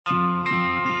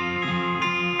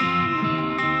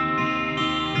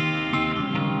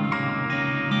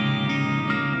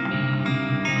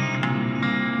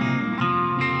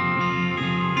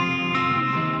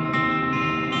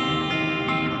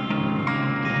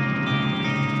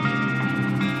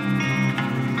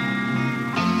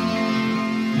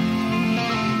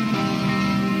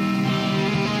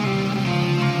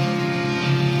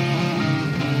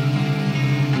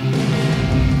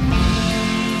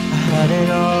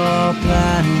all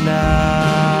planned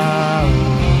out.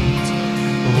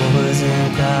 But what was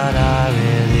it that I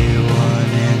really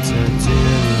wanted to do?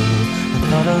 I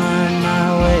thought I learned my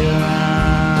way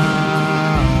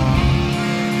around,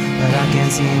 but I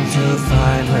can't seem to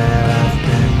find where I've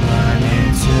been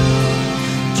running to.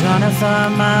 Trying to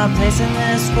find my place in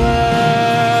this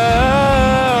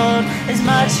world is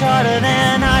much harder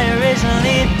than I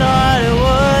originally thought it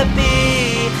would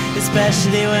be,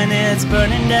 especially when it's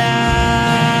burning down.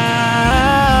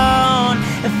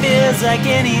 It feels like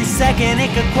any second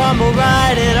it could crumble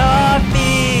right at our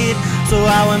feet. So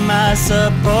how am I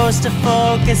supposed to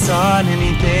focus on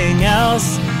anything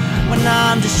else when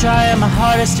I'm just trying my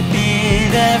hardest to be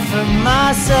there for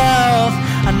myself?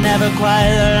 I never quite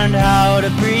learned how to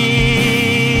breathe.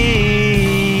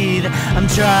 I'm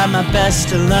trying my best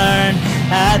to learn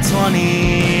at 20.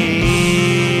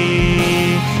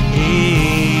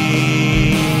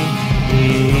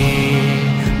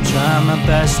 I'm trying my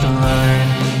best to learn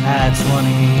at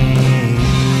 20.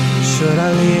 Should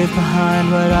I leave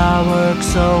behind what I worked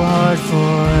so hard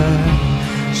for?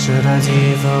 Should I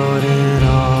devote it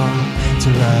all to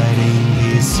writing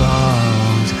these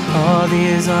songs? All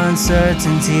these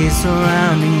uncertainties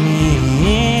surrounding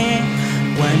me.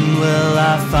 When will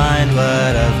I find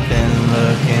what I've been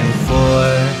looking for?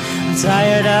 I'm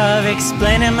tired of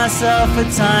explaining myself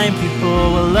with time.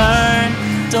 People will learn.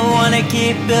 Don't wanna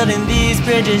keep building these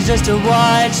bridges just to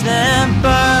watch them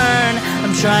burn.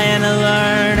 I'm trying to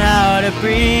learn how to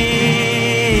breathe.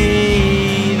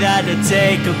 Had to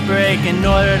take a break in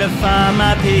order to find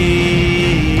my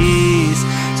peace.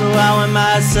 So how am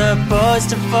I supposed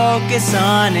to focus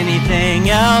on anything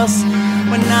else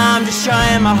when I'm just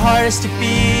trying my hardest to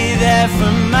be there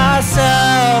for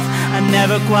myself? I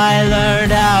never quite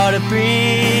learned how to breathe.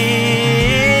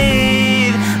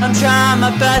 I'm trying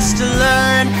my best to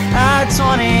learn at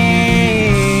 20.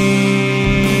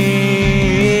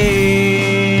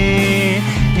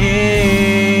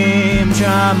 I'm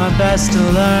trying my best to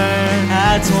learn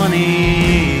at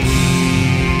 20.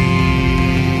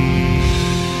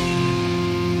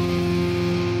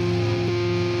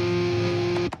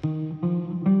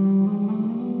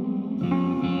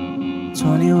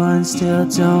 Still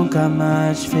don't got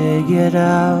much figured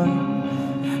out.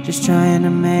 Just trying to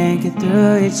make it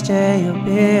through each day. You'll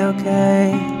be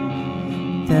okay.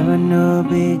 There are new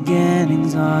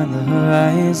beginnings on the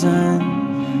horizon.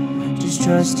 Just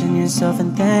trust in yourself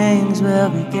and things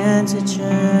will begin to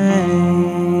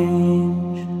change.